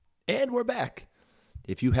And we're back.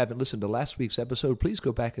 If you haven't listened to last week's episode, please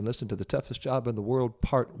go back and listen to The Toughest Job in the World,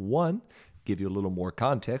 Part 1. Give you a little more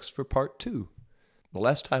context for Part 2. The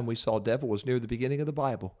last time we saw devil was near the beginning of the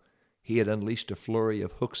Bible. He had unleashed a flurry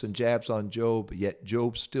of hooks and jabs on Job, yet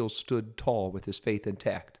Job still stood tall with his faith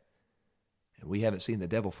intact. And we haven't seen the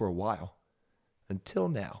devil for a while. Until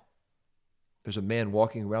now. There's a man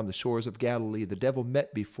walking around the shores of Galilee the devil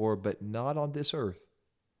met before, but not on this earth.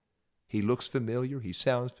 He looks familiar, he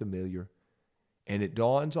sounds familiar, and it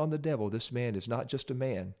dawns on the devil this man is not just a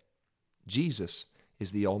man. Jesus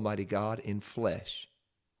is the Almighty God in flesh.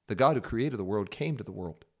 The God who created the world came to the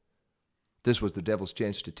world. This was the devil's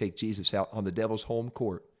chance to take Jesus out on the devil's home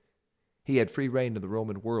court. He had free reign in the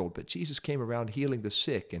Roman world, but Jesus came around healing the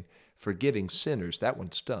sick and forgiving sinners. That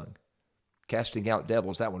one stung. Casting out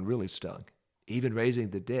devils, that one really stung. Even raising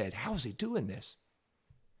the dead. How is he doing this?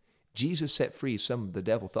 Jesus set free some the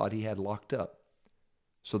devil thought he had locked up.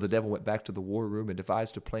 So the devil went back to the war room and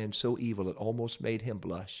devised a plan so evil it almost made him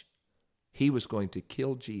blush. He was going to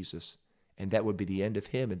kill Jesus, and that would be the end of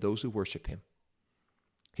him and those who worship him.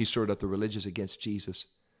 He stirred up the religious against Jesus.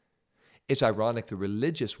 It's ironic the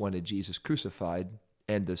religious wanted Jesus crucified,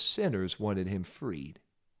 and the sinners wanted him freed.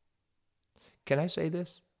 Can I say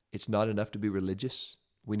this? It's not enough to be religious.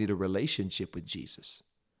 We need a relationship with Jesus.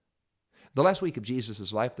 The last week of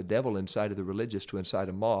Jesus' life, the devil incited the religious to incite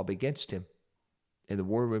a mob against him. In the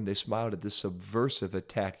war room, they smiled at this subversive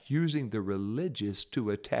attack, using the religious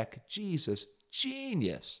to attack Jesus.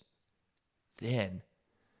 Genius! Then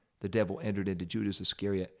the devil entered into Judas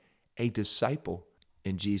Iscariot, a disciple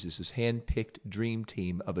in Jesus' hand-picked dream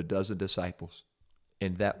team of a dozen disciples,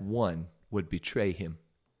 and that one would betray him.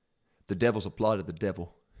 The devils applauded the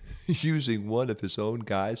devil, using one of his own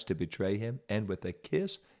guys to betray him, and with a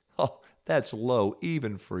kiss. Oh, that's low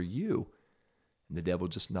even for you. And the devil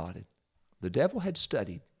just nodded. The devil had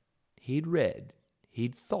studied, he'd read,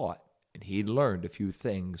 he'd thought, and he'd learned a few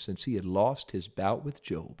things since he had lost his bout with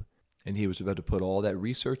Job, and he was about to put all that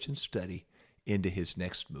research and study into his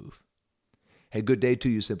next move. Hey, good day to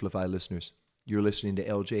you, Simplify listeners. You're listening to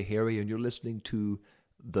L.J. Harry, and you're listening to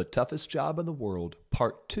The Toughest Job in the World,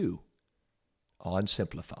 Part 2 on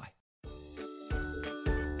Simplify.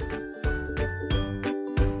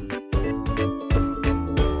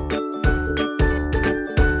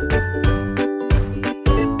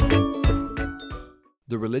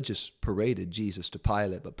 The religious paraded Jesus to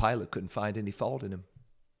Pilate, but Pilate couldn't find any fault in him.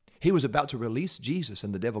 He was about to release Jesus,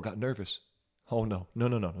 and the devil got nervous. Oh, no.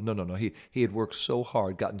 He had worked so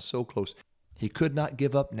hard, gotten so close. He could not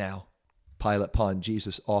give up now. Pilate pawned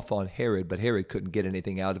Jesus off on Herod, but Herod couldn't get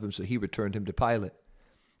anything out of him, so he returned him to Pilate.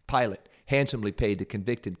 Pilate handsomely paid to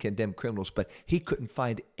convict and condemn criminals, but he couldn't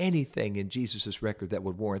find anything in Jesus' record that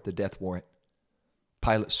would warrant the death warrant.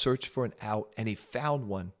 Pilate searched for an out, and he found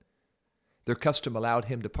one. Their custom allowed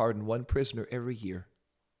him to pardon one prisoner every year.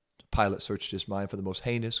 Pilate searched his mind for the most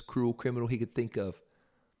heinous, cruel criminal he could think of.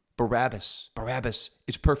 Barabbas.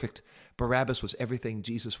 It's perfect. Barabbas was everything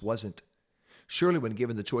Jesus wasn't. Surely when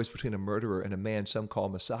given the choice between a murderer and a man some call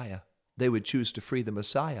Messiah, they would choose to free the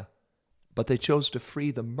Messiah. But they chose to free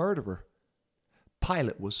the murderer.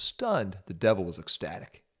 Pilate was stunned. The devil was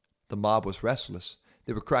ecstatic. The mob was restless.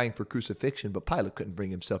 They were crying for crucifixion, but Pilate couldn't bring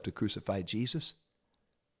himself to crucify Jesus.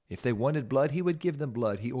 If they wanted blood, he would give them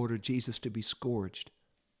blood. He ordered Jesus to be scourged.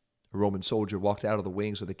 A Roman soldier walked out of the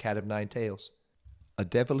wings of the cat of nine tails, a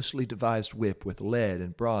devilishly devised whip with lead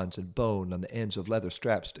and bronze and bone on the ends of leather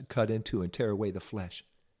straps to cut into and tear away the flesh,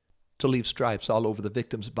 to leave stripes all over the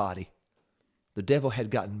victim's body. The devil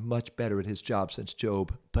had gotten much better at his job since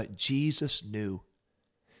Job, but Jesus knew.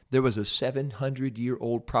 There was a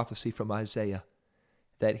 700-year-old prophecy from Isaiah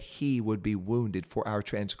that he would be wounded for our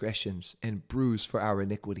transgressions and bruised for our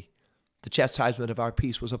iniquity. The chastisement of our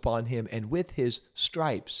peace was upon him, and with his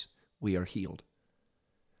stripes we are healed.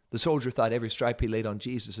 The soldier thought every stripe he laid on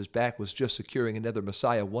Jesus' back was just securing another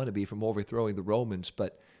Messiah wannabe from overthrowing the Romans,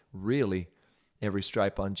 but really, every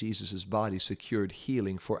stripe on Jesus' body secured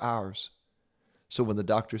healing for ours. So when the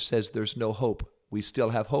doctor says there's no hope, we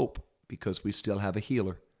still have hope because we still have a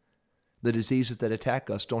healer. The diseases that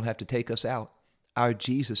attack us don't have to take us out. Our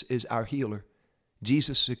Jesus is our healer.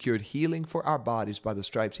 Jesus secured healing for our bodies by the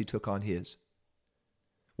stripes he took on his.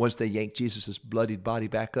 Once they yanked Jesus' bloodied body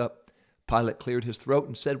back up, Pilate cleared his throat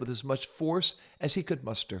and said with as much force as he could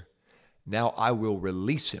muster, "Now I will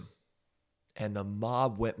release him." And the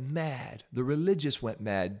mob went mad. The religious went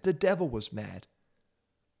mad. The devil was mad.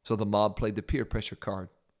 So the mob played the peer pressure card.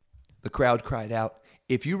 The crowd cried out,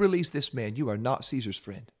 "If you release this man, you are not Caesar's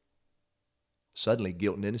friend." Suddenly,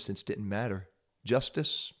 guilt and innocence didn't matter.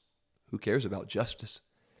 Justice? Who cares about justice?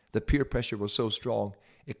 The peer pressure was so strong,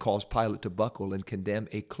 it caused Pilate to buckle and condemn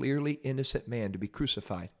a clearly innocent man to be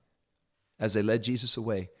crucified. As they led Jesus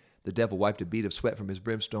away, the devil wiped a bead of sweat from his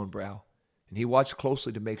brimstone brow, and he watched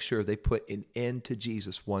closely to make sure they put an end to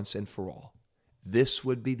Jesus once and for all. This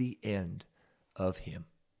would be the end of him.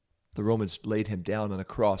 The Romans laid him down on a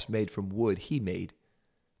cross made from wood he made.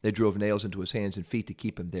 They drove nails into his hands and feet to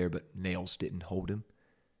keep him there, but nails didn't hold him.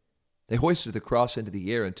 They hoisted the cross into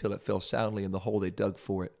the air until it fell soundly in the hole they dug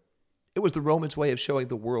for it. It was the Romans' way of showing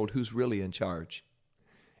the world who's really in charge.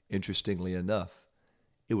 Interestingly enough,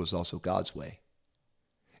 it was also God's way.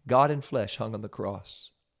 God in flesh hung on the cross,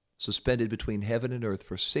 suspended between heaven and earth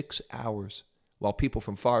for 6 hours, while people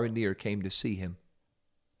from far and near came to see him.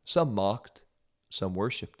 Some mocked, some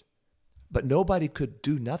worshipped, but nobody could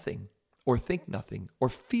do nothing, or think nothing, or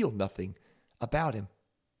feel nothing about him.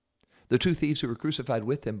 The 2 thieves who were crucified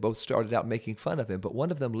with him both started out making fun of him, but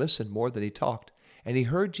one of them listened more than he talked, and he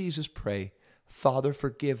heard Jesus pray, "Father,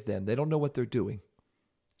 forgive them. They don't know what they're doing."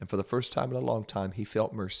 And for the first time in a long time, he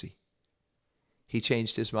felt mercy. He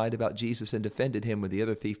changed his mind about Jesus and defended him when the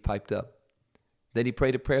other thief piped up. Then he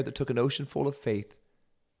prayed a prayer that took an ocean full of faith.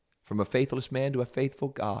 From a faithless man to a faithful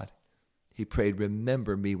God, he prayed,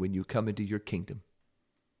 "Remember me when you come into your kingdom."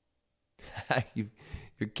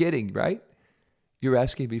 You're kidding, right? You're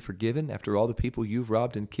asking to be forgiven after all the people you've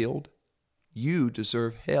robbed and killed? You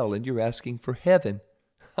deserve hell, and you're asking for heaven.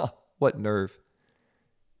 What nerve.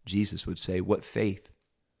 Jesus would say, what faith.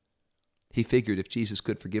 He figured if Jesus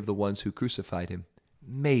could forgive the ones who crucified him,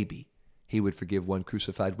 maybe he would forgive one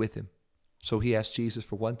crucified with him. So he asked Jesus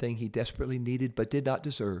for one thing he desperately needed but did not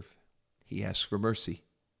deserve. He asked for mercy.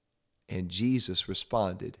 And Jesus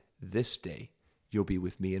responded, "This day you'll be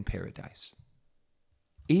with me in paradise."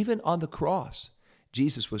 Even on the cross,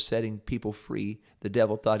 Jesus was setting people free the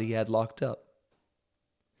devil thought he had locked up.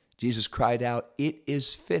 Jesus cried out, "It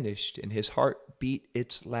is finished," and his heart beat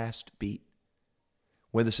its last beat.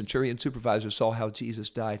 When the centurion supervisor saw how Jesus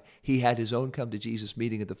died, he had his own come to Jesus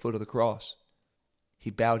meeting at the foot of the cross. He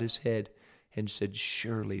bowed his head and said,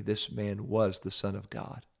 "Surely this man was the Son of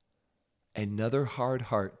God." Another hard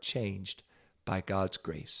heart changed by God's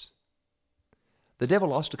grace. The devil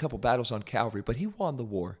lost a couple battles on Calvary, but he won the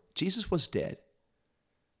war. Jesus was dead.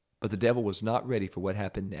 But the devil was not ready for what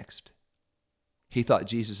happened next. He thought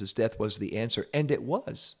Jesus' death was the answer, and it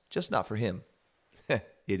was, just not for him.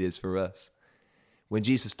 It is for us. When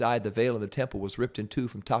Jesus died, the veil in the temple was ripped in two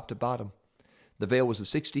from top to bottom. The veil was a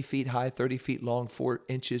 60 feet high, 30 feet long, 4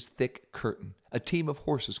 inches thick curtain. A team of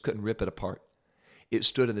horses couldn't rip it apart. It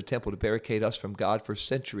stood in the temple to barricade us from God for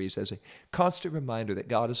centuries as a constant reminder that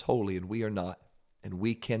God is holy and we are not, and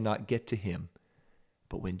we cannot get to him.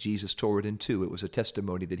 But when Jesus tore it in two, it was a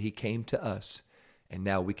testimony that he came to us, and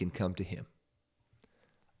now we can come to him.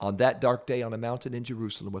 On that dark day on a mountain in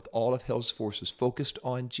Jerusalem, with all of hell's forces focused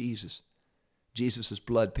on Jesus, Jesus'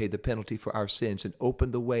 blood paid the penalty for our sins and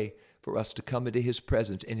opened the way for us to come into his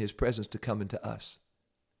presence and his presence to come into us.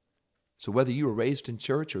 So whether you were raised in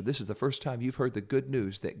church or this is the first time you've heard the good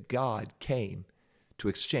news that God came to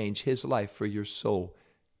exchange his life for your soul,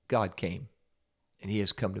 God came. And he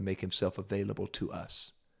has come to make himself available to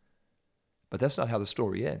us. But that's not how the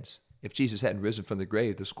story ends. If Jesus hadn't risen from the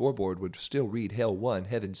grave, the scoreboard would still read hell 1,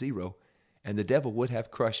 heaven 0, and the devil would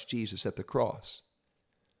have crushed Jesus at the cross.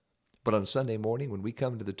 But on Sunday morning, when we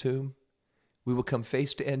come to the tomb, we will come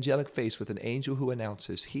face to angelic face with an angel who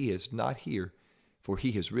announces, "He is not here, for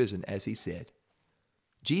he has risen as he said."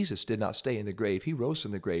 Jesus did not stay in the grave. He rose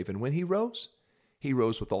from the grave, and when he rose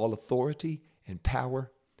with all authority and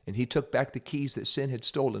power. And he took back the keys that sin had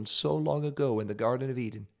stolen so long ago in the Garden of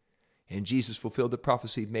Eden. And Jesus fulfilled the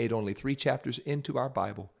prophecy made only 3 chapters into our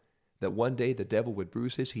Bible, that one day the devil would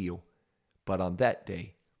bruise his heel, but on that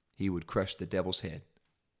day he would crush the devil's head.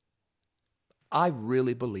 I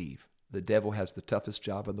really believe the devil has the toughest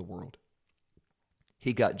job in the world.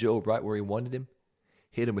 He got Job right where he wanted him,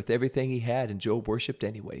 hit him with everything he had, and Job worshiped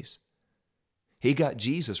anyways. He got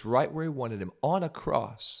Jesus right where he wanted him, on a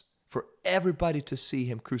cross, for everybody to see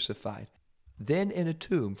him crucified, then in a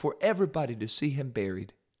tomb for everybody to see him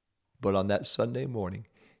buried. But on that Sunday morning,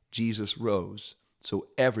 Jesus rose so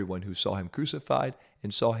everyone who saw him crucified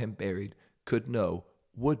and saw him buried would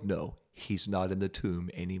know he's not in the tomb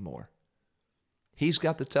anymore. He's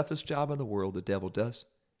got the toughest job in the world, the devil does.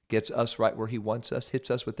 Gets us right where he wants us, hits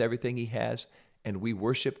us with everything he has, and we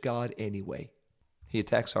worship God anyway. He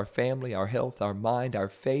attacks our family, our health, our mind, our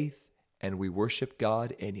faith, and we worship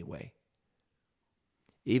God anyway.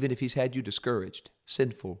 Even if he's had you discouraged,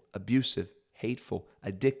 sinful, abusive, hateful,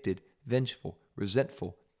 addicted, vengeful,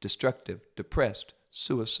 resentful, destructive, depressed,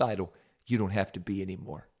 suicidal, you don't have to be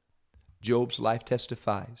anymore. Job's life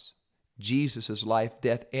testifies. Jesus' life,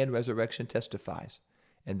 death, and resurrection testifies.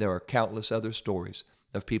 And there are countless other stories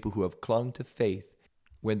of people who have clung to faith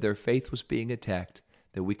when their faith was being attacked,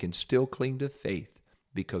 that we can still cling to faith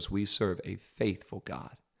because we serve a faithful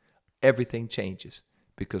God. Everything changes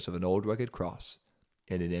because of an old rugged cross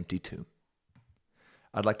and an empty tomb.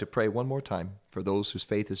 I'd like to pray one more time for those whose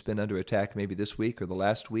faith has been under attack maybe this week or the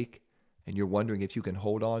last week, and you're wondering if you can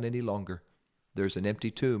hold on any longer. There's an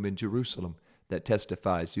empty tomb in Jerusalem that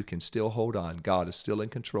testifies you can still hold on. God is still in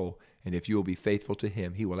control, and if you will be faithful to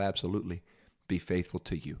him, he will absolutely be faithful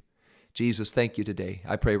to you. Jesus, thank you today.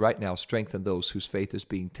 I pray right now, strengthen those whose faith is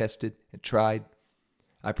being tested and tried.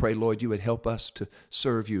 I pray, Lord, you would help us to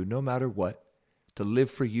serve you no matter what, to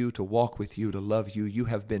live for you, to walk with you, to love you. You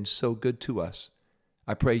have been so good to us.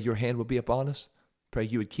 I pray your hand will be upon us. Pray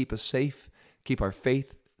you would keep us safe, keep our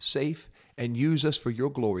faith safe, and use us for your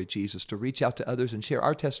glory, Jesus, to reach out to others and share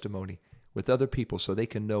our testimony with other people so they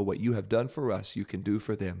can know what you have done for us, you can do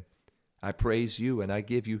for them. I praise you and I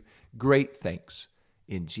give you great thanks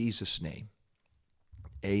in Jesus' name.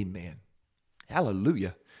 Amen.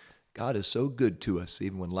 Hallelujah. God is so good to us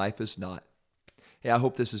even when life is not. Hey, I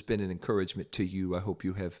hope this has been an encouragement to you. I hope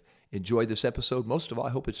you have enjoyed this episode. Most of all,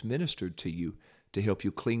 I hope it's ministered to you to help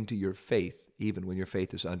you cling to your faith even when your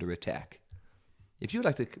faith is under attack. If you'd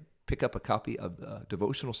like to pick up a copy of the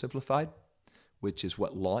Devotional Simplified, which is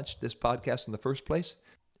what launched this podcast in the first place,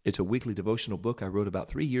 it's a weekly devotional book I wrote about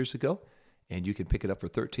 3 years ago, and you can pick it up for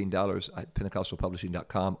 $13 at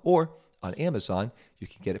pentecostalpublishing.com, or on Amazon, you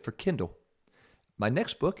can get it for Kindle. My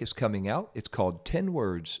next book is coming out. It's called 10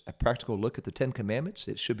 Words, A Practical Look at the 10 Commandments.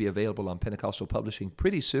 It should be available on Pentecostal Publishing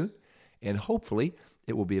pretty soon, and hopefully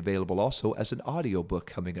it will be available also as an audiobook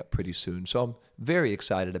coming up pretty soon. So I'm very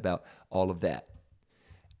excited about all of that.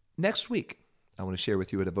 Next week, I want to share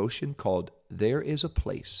with you a devotion called There Is a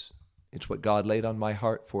Place. It's what God laid on my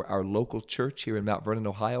heart for our local church here in Mount Vernon,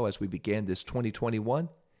 Ohio, as we began this 2021,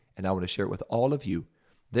 and I want to share it with all of you.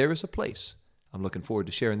 There is a place. I'm looking forward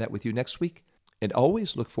to sharing that with you next week, and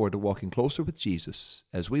always look forward to walking closer with Jesus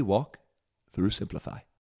as we walk through Simplify.